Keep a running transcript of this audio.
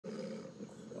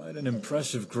Quite an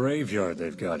impressive graveyard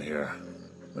they've got here.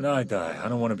 When I die, I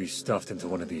don't want to be stuffed into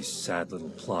one of these sad little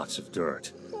plots of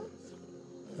dirt.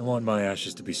 I want my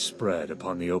ashes to be spread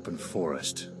upon the open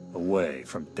forest, away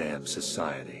from damn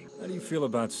society. How do you feel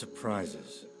about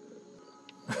surprises?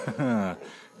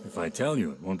 If I tell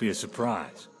you, it won't be a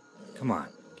surprise. Come on,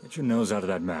 get your nose out of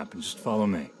that map and just follow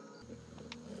me.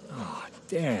 Oh,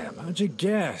 damn, how'd you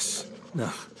guess?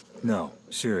 No,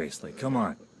 seriously, come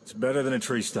on. It's better than a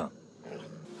tree stump.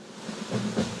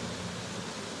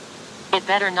 It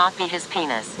better not be his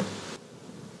penis.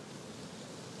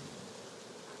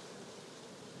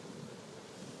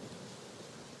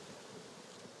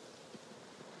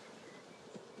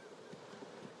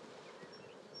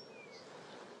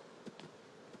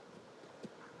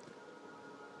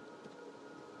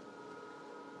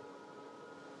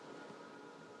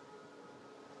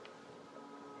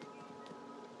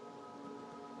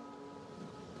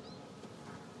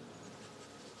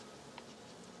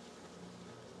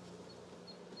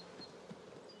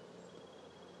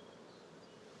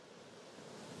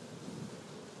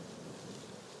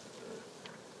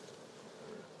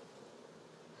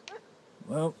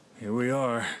 Well, here we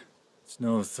are. It's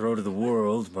no throat of the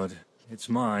world, but it's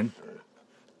mine.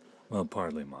 Well,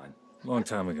 partly mine. Long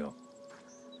time ago.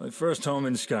 My first home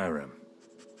in Skyrim.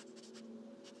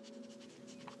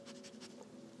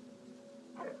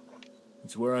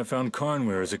 It's where I found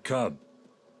Carnweir as a cub.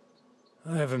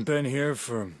 I haven't been here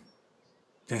for...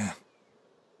 Damn.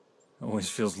 Always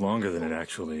feels longer than it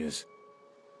actually is.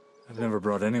 I've never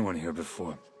brought anyone here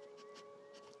before.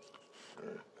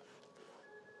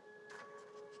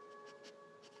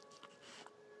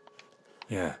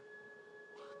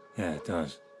 Yeah, it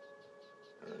does.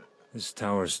 This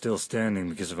tower's still standing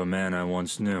because of a man I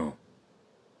once knew.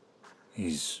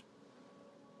 He's...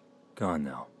 gone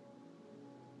now.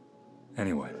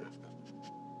 Anyway,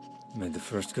 I made the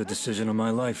first good decision of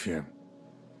my life here.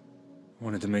 I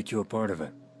wanted to make you a part of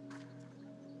it.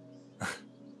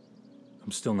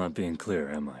 I'm still not being clear,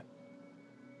 am I?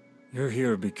 You're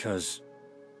here because...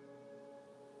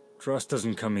 trust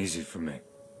doesn't come easy for me.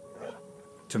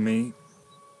 To me,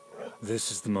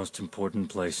 this is the most important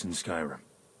place in Skyrim.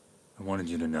 I wanted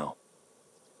you to know.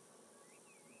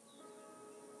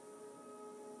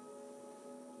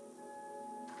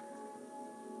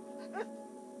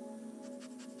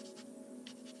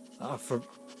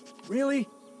 Really?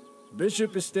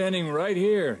 Bishop is standing right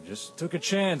here. Just took a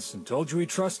chance and told you he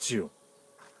trusts you.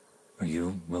 Are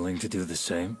you willing to do the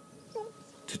same?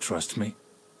 To trust me?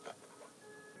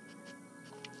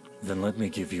 Then let me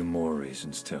give you more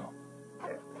reasons to.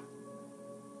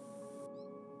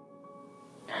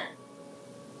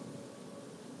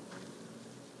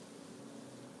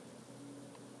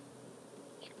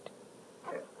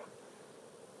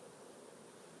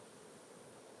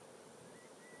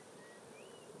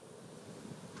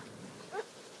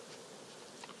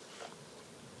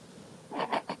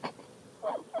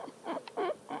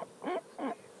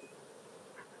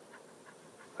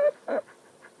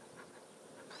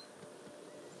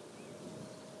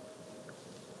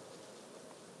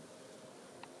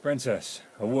 Princess,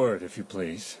 a word, if you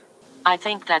please. I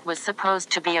think that was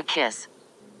supposed to be a kiss.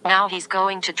 Now he's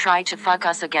going to try to fuck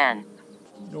us again.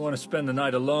 You don't want to spend the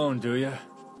night alone, do you?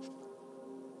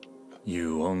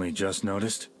 You only just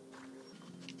noticed?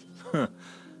 Huh.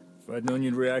 If I'd known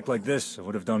you'd react like this, I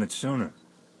would have done it sooner.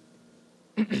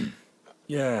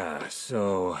 Yeah,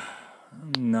 so...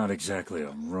 I'm not exactly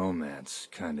a romance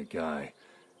kind of guy.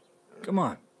 Come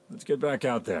on, let's get back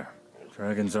out there.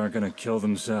 Dragons aren't gonna kill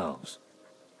themselves.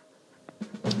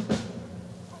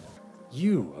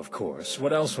 You, of course.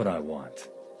 What else would I want?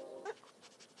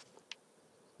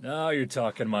 Now you're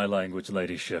talking my language,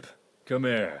 ladyship. Come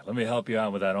here, let me help you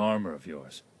out with that armor of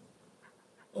yours.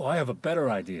 Oh, I have a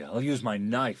better idea. I'll use my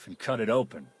knife and cut it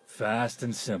open. Fast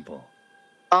and simple.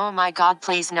 Oh my god,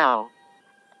 please no.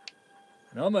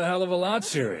 And I'm a hell of a lot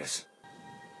serious.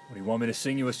 What, do you want me to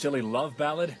sing you a silly love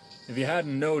ballad? If you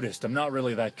hadn't noticed, I'm not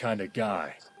really that kind of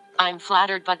guy. I'm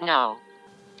flattered, but no.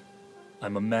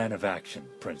 I'm a man of action,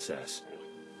 princess.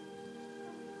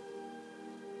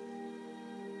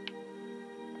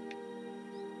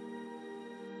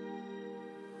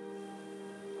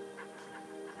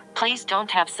 Please don't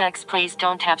have sex, please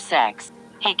don't have sex.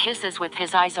 He kisses with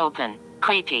his eyes open.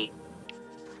 Creepy.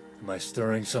 Am I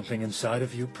stirring something inside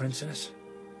of you, princess?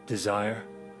 Desire?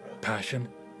 Passion?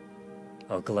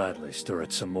 I'll gladly stir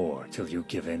it some more till you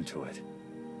give in to it.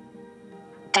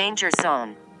 Danger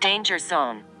zone. Danger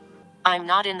zone. I'm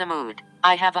not in the mood.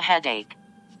 I have a headache.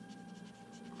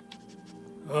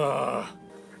 Ugh.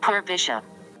 Poor Bishop.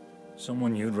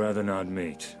 Someone you'd rather not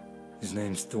meet. His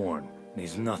name's Thorn. And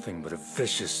he's nothing but a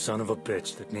vicious son of a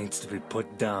bitch that needs to be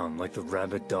put down like the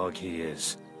rabid dog he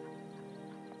is.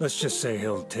 Let's just say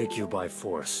he'll take you by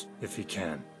force, if he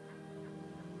can.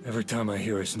 Every time I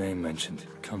hear his name mentioned,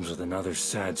 it comes with another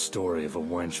sad story of a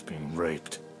wench being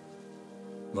raped.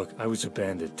 Look, I was a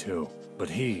bandit too, but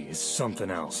he is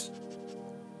something else.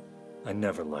 I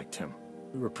never liked him.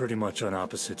 We were pretty much on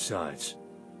opposite sides.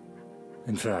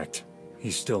 In fact, he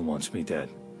still wants me dead.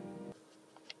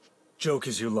 Joke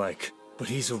as you like, but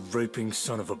he's a raping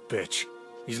son of a bitch.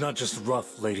 He's not just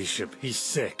rough, ladyship, he's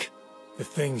sick. The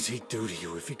things he'd do to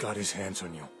you if he got his hands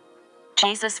on you.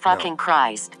 Jesus fucking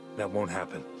Christ. That won't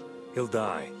happen. He'll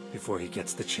die before he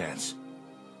gets the chance.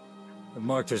 I've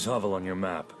marked his hovel on your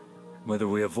map. Whether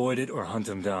we avoid it or hunt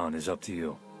him down is up to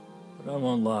you. But I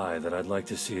won't lie that I'd like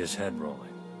to see his head rolling.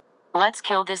 Let's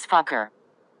kill this fucker.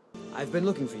 I've been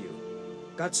looking for you.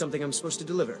 Got something I'm supposed to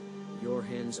deliver. Your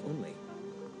hands only.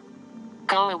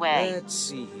 Go away. Let's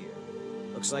see here.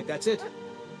 Looks like that's it.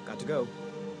 Got to go.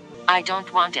 I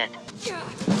don't want it.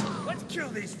 Let's kill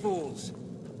these fools!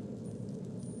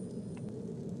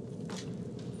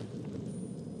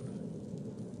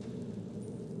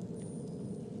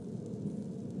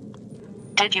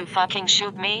 Did you fucking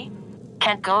shoot me?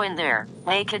 Can't go in there.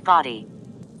 Naked body.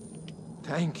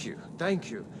 Thank you, thank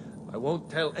you. I won't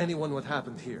tell anyone what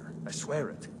happened here. I swear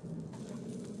it.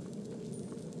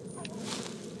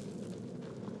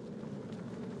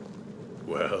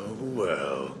 Well,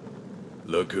 well.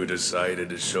 Look who decided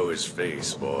to show his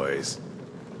face, boys.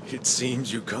 It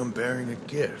seems you come bearing a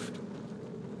gift.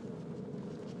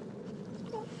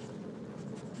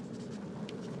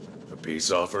 A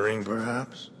peace offering,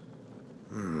 perhaps?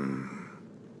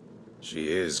 She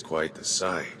is quite the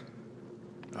sight.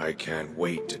 I can't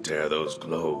wait to tear those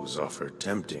clothes off her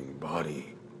tempting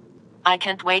body. I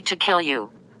can't wait to kill you.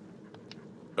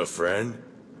 A friend?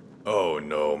 Oh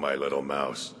no, my little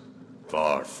mouse.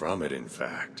 Far from it, in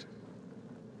fact.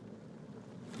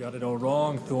 Got it all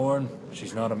wrong, Thorn.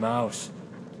 She's not a mouse.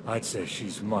 I'd say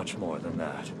she's much more than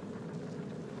that.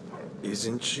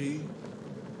 Isn't she?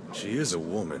 She is a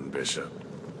woman, Bishop.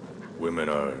 Women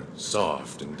are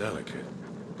soft and delicate.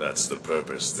 That's the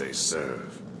purpose they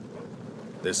serve.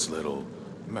 This little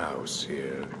mouse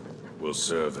here will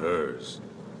serve hers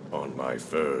on my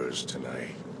furs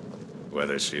tonight,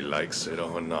 whether she likes it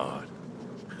or not.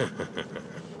 I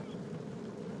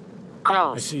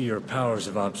Gross. see your powers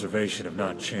of observation have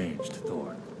not changed,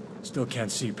 Thorn. Still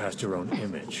can't see past your own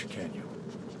image, can you?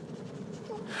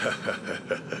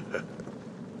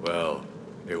 Well,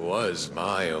 it was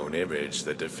my own image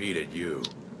that defeated you,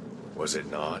 was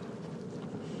it not?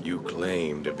 You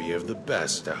claim to be of the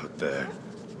best out there,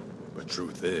 but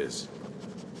truth is,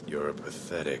 you're a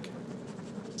pathetic,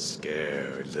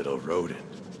 scared little rodent.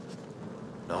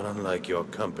 Not unlike your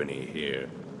company here.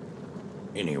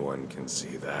 Anyone can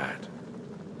see that.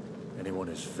 Anyone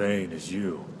as vain as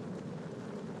you.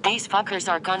 These fuckers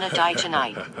are gonna die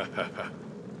tonight.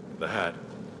 That,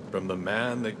 from the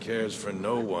man that cares for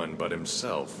no one but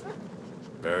himself.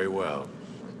 Very well.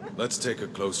 Let's take a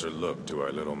closer look to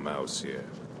our little mouse here.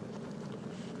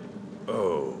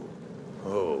 Oh,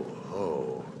 ho,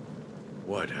 ho.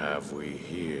 What have we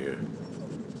here?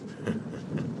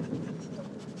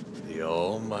 The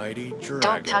almighty Dragonborn.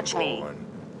 Don't touch me.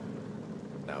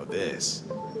 Now this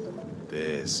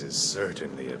is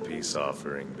certainly a peace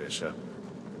offering, Bishop.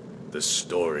 The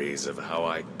stories of how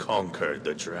I conquered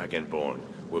the Dragonborn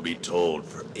will be told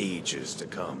for ages to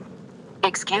come.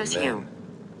 Excuse And you. then,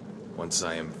 once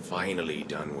I am finally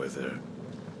done with her,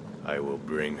 I will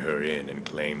bring her in and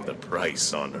claim the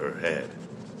price on her head.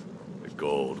 The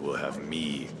gold will have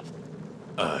me,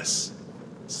 us,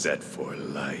 set for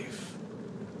life.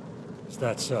 Is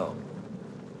that so?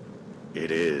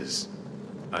 It is.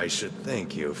 I should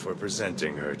thank you for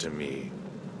presenting her to me.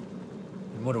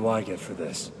 And what do I get for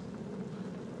this?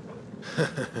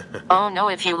 Oh no,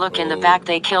 if you look in the back,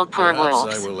 they killed poor Perhaps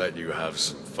wolves. I will let you have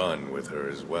some fun with her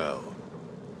as well.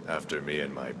 After me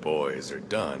and my boys are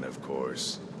done, of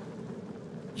course.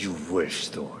 You wish,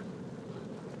 Thorn.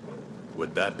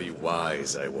 Would that be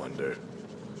wise, I wonder?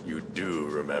 You do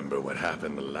remember what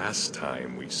happened the last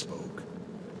time we spoke.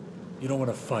 You don't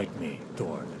want to fight me,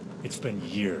 Thorn. It's been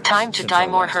years. Time to since die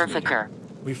our more, last meeting. Herfiker.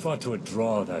 We fought to a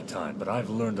draw that time, but I've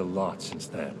learned a lot since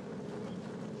then.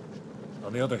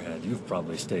 On the other hand, you've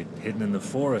probably stayed hidden in the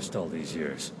forest all these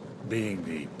years, being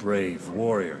the brave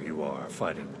warrior you are,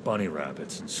 fighting bunny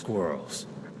rabbits and squirrels.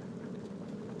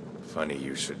 Funny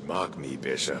you should mock me,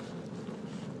 Bishop.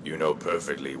 You know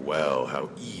perfectly well how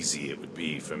easy it would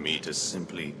be for me to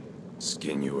simply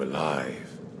skin you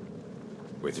alive.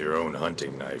 With your own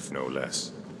hunting knife, no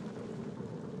less.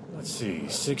 Let's see,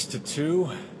 6 to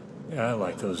 2? Yeah, I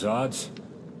like those odds.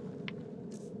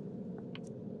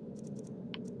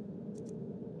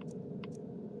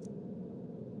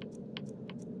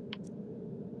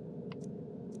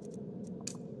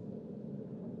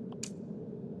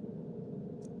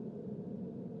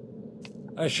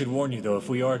 I should warn you though, if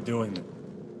we are doing the...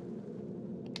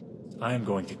 I am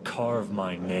going to carve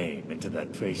my name into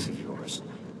that face of yours.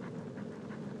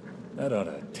 That ought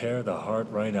to tear the heart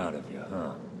right out of you,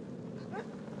 huh?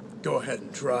 Go ahead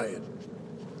and try it.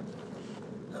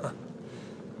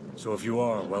 So if you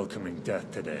are welcoming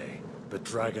death today, the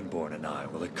Dragonborn and I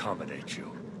will accommodate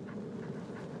you.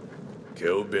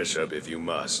 Kill Bishop if you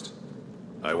must.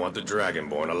 I want the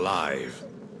Dragonborn alive.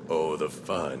 Oh, the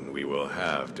fun we will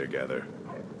have together.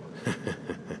 I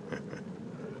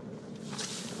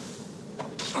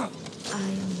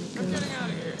am the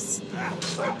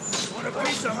girl. Want a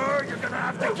piece of her? You're gonna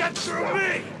have to get through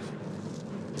me!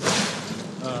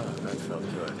 Ah, that felt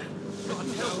good.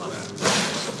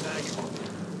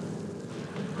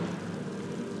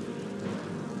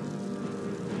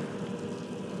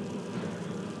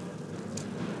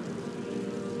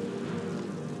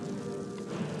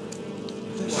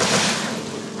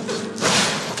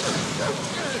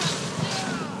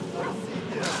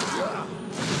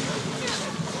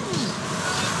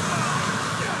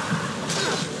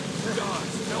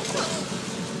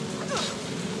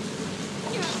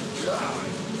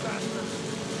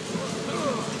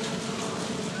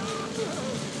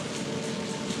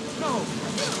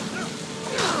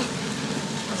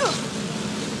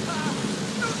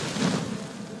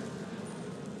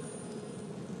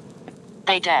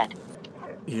 They dead.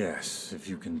 Yes, if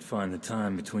you can find the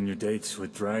time between your dates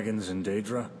with dragons and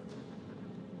Daedra.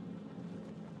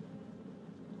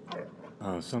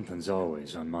 Oh, something's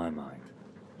always on my mind.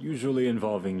 Usually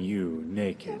involving you,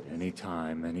 naked,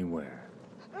 anytime, anywhere.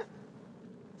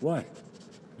 What?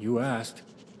 You asked.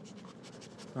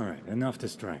 Alright, enough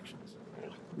distractions.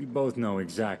 We both know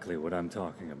exactly what I'm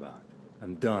talking about.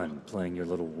 I'm done playing your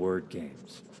little word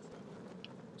games.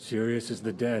 Serious as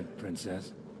the dead,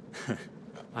 princess.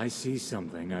 I see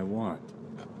something I want.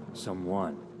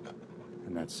 Someone.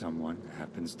 And that someone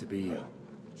happens to be you.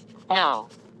 No.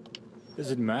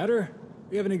 Does it matter?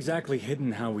 We haven't exactly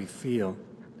hidden how we feel.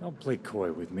 Don't play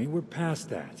coy with me, we're past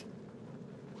that.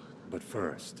 But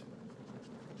first...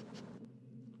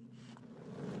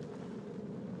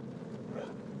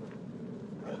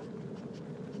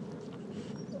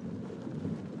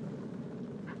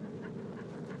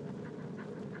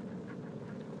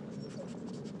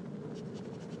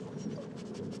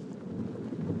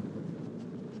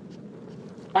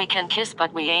 We can kiss,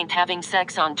 but we ain't having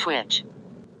sex on Twitch.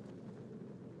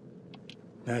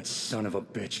 That son of a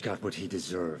bitch got what he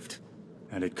deserved.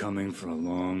 Had it coming for a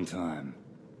long time.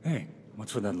 Hey,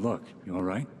 what's with that look? You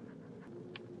alright?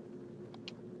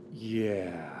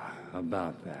 Yeah,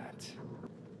 about that.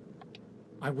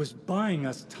 I was buying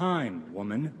us time,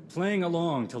 woman. Playing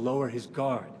along to lower his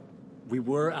guard. We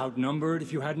were outnumbered,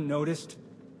 if you hadn't noticed.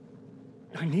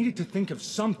 I needed to think of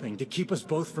something to keep us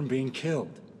both from being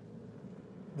killed.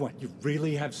 What, you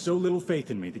really have so little faith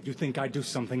in me that you think I'd do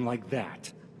something like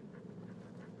that?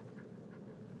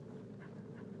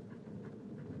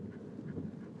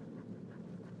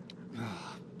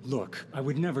 Look, I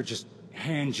would never just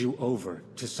hand you over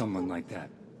to someone like that.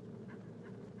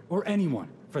 Or anyone,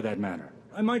 for that matter.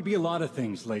 I might be a lot of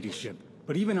things, ladyship,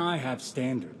 but even I have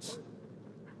standards.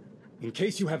 In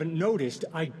case you haven't noticed,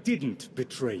 I didn't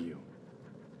betray you.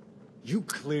 You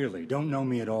clearly don't know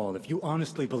me at all if you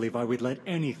honestly believe I would let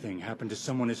anything happen to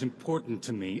someone as important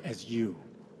to me as you.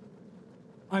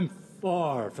 I'm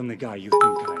far from the guy you think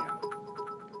I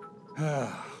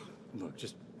am. Look,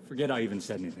 just forget I even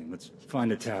said anything. Let's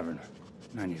find a tavern.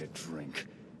 I need a drink.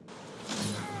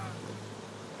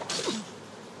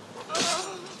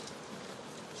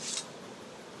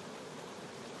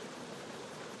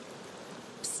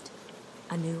 Psst.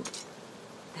 A note.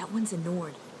 That one's a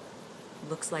Nord.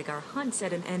 Looks like our hunt's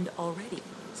at an end already.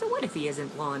 So what if he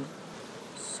isn't one?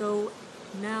 So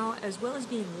now, as well as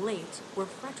being late, we're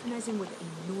fraternizing with a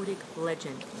Nordic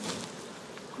legend.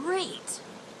 Great!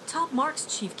 Top marks,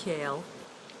 Chief Kale.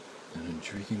 An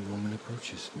intriguing woman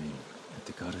approaches me at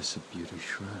the Goddess of Beauty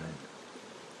shrine,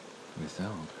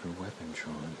 without her weapon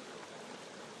drawn.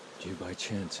 Do you by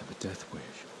chance have a death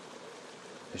wish?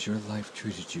 Has your life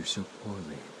treated you so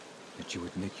poorly that you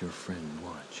would make your friend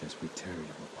watch as we tear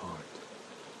you apart?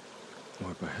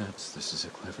 Or perhaps this is a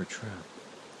clever trap,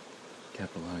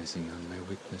 capitalizing on my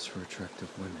weakness for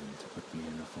attractive women to put me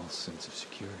in a false sense of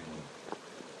security.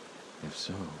 If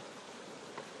so,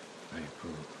 I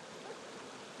approve.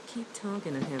 Keep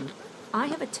talking to him. I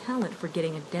have a talent for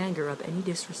getting a dagger up any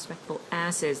disrespectful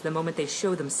asses the moment they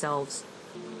show themselves.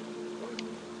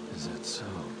 Is that so?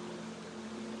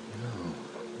 You know,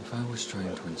 if I was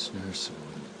trying to ensnare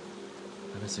someone,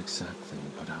 that is exactly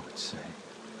what I would say.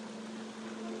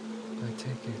 I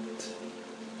take it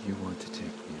you want to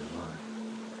take me alive.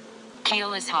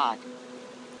 Keel is hot.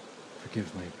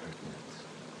 Forgive my impertinence,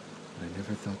 but I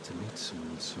never thought to meet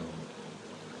someone so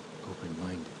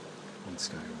open-minded in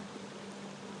Skyrim.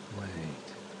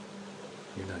 Wait,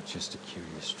 you're not just a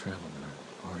curious traveler,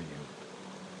 are you?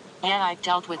 Yeah, I've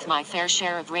dealt with my fair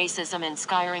share of racism in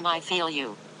Skyrim, I feel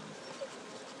you.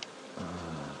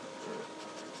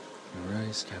 Your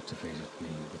eyes captivated me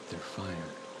with their fire,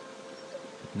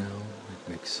 but now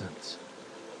it makes sense.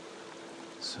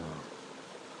 So,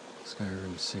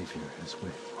 Skyrim's savior has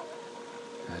wit.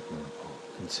 Admirable,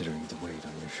 considering the weight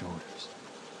on your shoulders.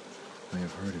 I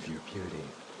have heard of your beauty,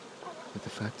 but the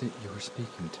fact that you are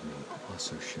speaking to me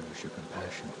also shows your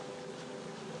compassion.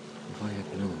 If I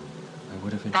had known, I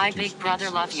would have introduced Bye, big brother,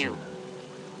 myself love you.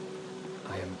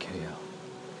 sooner. I am KL,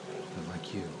 but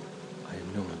like you, I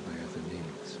am known by other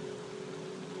names.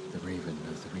 The Raven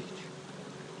of the Reach,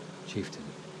 chieftain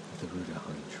of the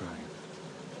Rudahan tribe.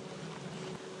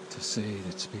 To say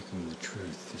that speaking the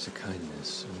truth is a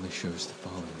kindness only shows the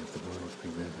folly of the world we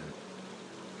live in.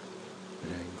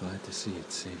 But I am glad to see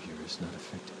its savior is not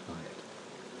affected by it.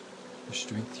 The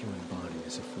strength you embody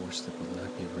is a force that will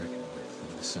not be reckoned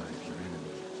with on the side of your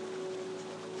enemy.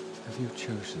 Have you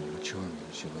chosen which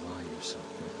armies you ally yourself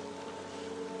with?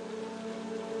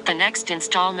 The next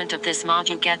installment of this mod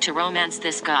you get to romance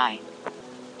this guy.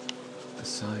 A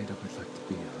side I would like to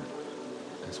be on,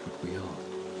 as would we all.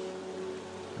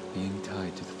 But being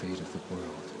tied to the fate of the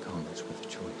world comes with a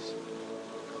choice,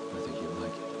 whether you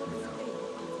like it or not.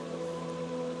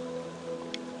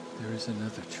 There is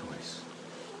another choice.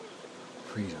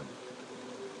 Freedom.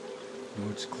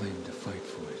 Nords claim to fight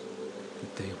for it,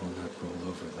 but they will not roll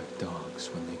over like dogs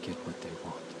when they get what they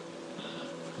want.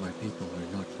 My people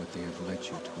are not what they have led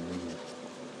you to believe.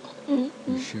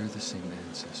 You share the same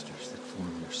ancestors that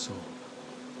form your soul.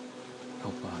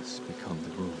 Help us become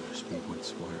the rulers we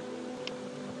once were.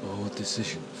 A bold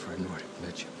decision for a Nordic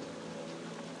legend.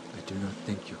 I do not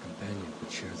think your companion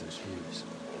would share those views.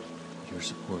 Your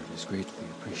support is greatly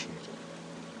appreciated.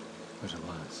 But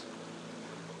alas,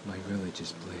 my village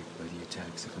is plagued by the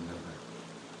attacks of another,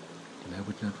 and I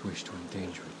would not wish to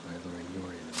endanger it by luring your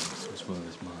enemies as well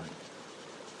as mine.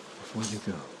 Before you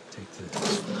go, take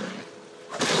this.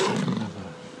 Of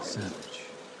a savage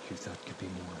you thought could be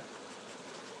more.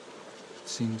 It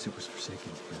seems it was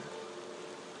forsaken here.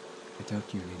 I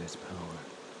doubt you need its power,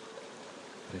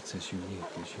 but it's as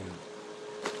unique as you.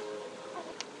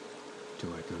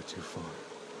 Do I go too far?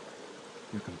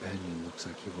 Your companion looks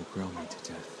like he will grow me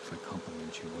to death if I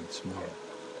compliment you once more.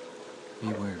 Be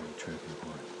wary,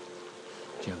 Dragonborn.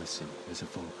 Jealousy is a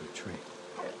vulgar trait.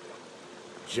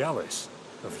 Jealous?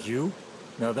 Of you?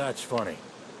 Now that's funny.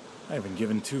 I haven't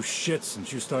given two shits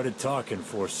since you started talking,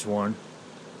 Forsworn.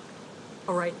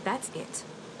 Alright, that's it.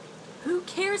 Who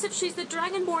cares if she's the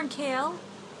Dragonborn, Kale?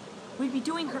 We'd be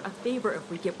doing her a favor if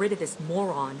we get rid of this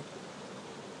moron.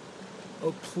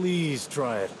 Oh, please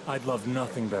try it. I'd love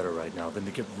nothing better right now than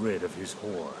to get rid of his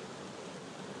whore.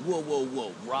 Whoa, whoa,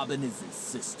 whoa. Robin is his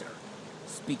sister.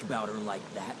 Speak about her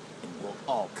like that, and we'll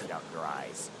all cut out your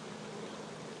eyes.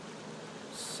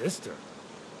 Sister?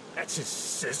 That's his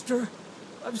sister?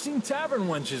 I've seen tavern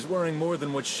wenches wearing more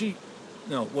than what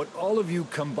what all of you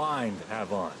combined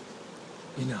have on.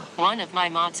 Enough. One of my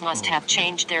mods must have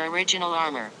changed their original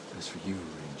armor. As for you,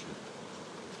 Ranger,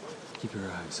 keep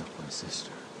your eyes off my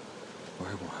sister, or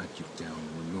I will hunt you down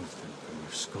and remove them from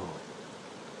your skull.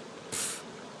 Pfft.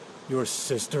 Your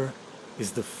sister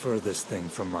is the furthest thing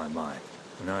from my mind,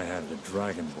 and I have the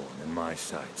Dragonborn in my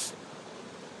sights.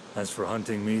 As for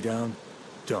hunting me down,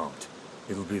 don't.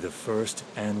 It'll be the first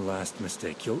and last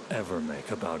mistake you'll ever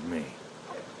make about me.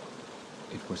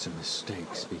 It was a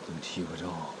mistake speaking to you at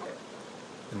all.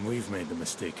 And we've made the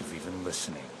mistake of even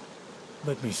listening.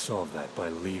 Let me solve that by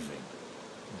leaving.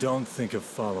 Don't think of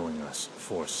following us,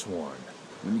 Forsworn.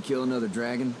 When you kill another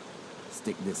dragon,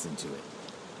 stick this into it.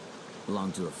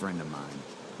 Belonged to a friend of mine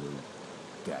who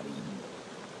got eaten.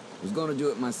 Was gonna do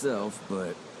it myself,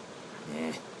 but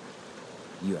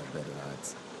you have better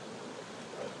odds.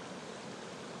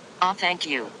 Aw, thank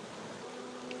you.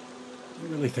 You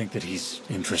really think that he's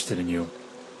interested in you?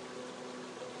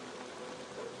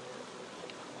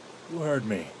 You heard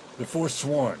me. The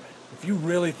Forsworn. If you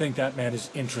really think that man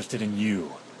is interested in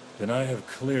you, then I have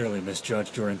clearly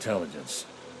misjudged your intelligence.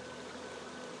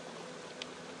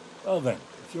 Well then,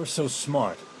 if you're so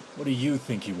smart, what do you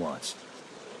think he wants?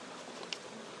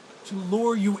 To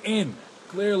lure you in.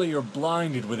 Clearly you're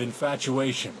blinded with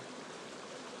infatuation.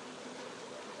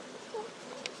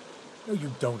 No,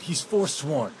 you don't. He's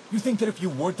forsworn. You think that if you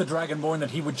weren't the Dragonborn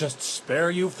that he would just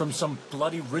spare you from some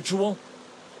bloody ritual?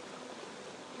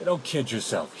 Don't kid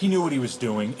yourself. He knew what he was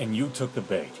doing, and you took the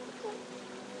bait.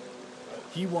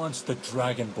 He wants the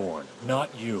Dragonborn,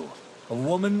 not you. A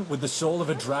woman with the soul of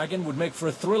a dragon would make for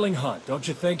a thrilling hunt, don't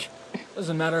you think?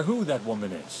 Doesn't matter who that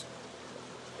woman is.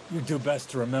 You'd do best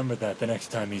to remember that the next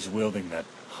time he's wielding that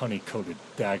honey-coated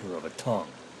dagger of a tongue.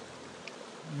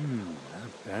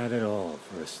 Not bad at all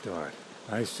for a start.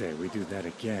 I say we do that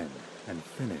again, and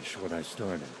finish what I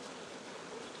started.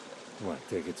 What,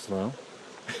 take it slow?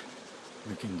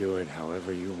 We can do it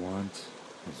however you want,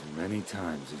 as many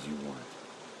times as you want.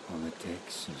 All it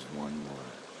takes is one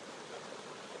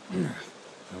more.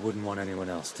 I wouldn't want anyone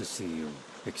else to see you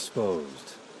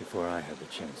exposed before I had the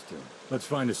chance to. Let's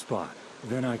find a spot.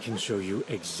 Then I can show you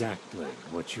exactly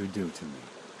what you do to me.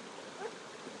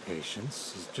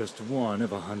 Patience is just one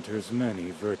of a hunter's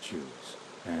many virtues.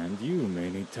 And you may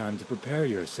need time to prepare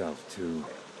yourself to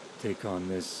take on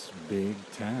this big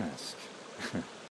task.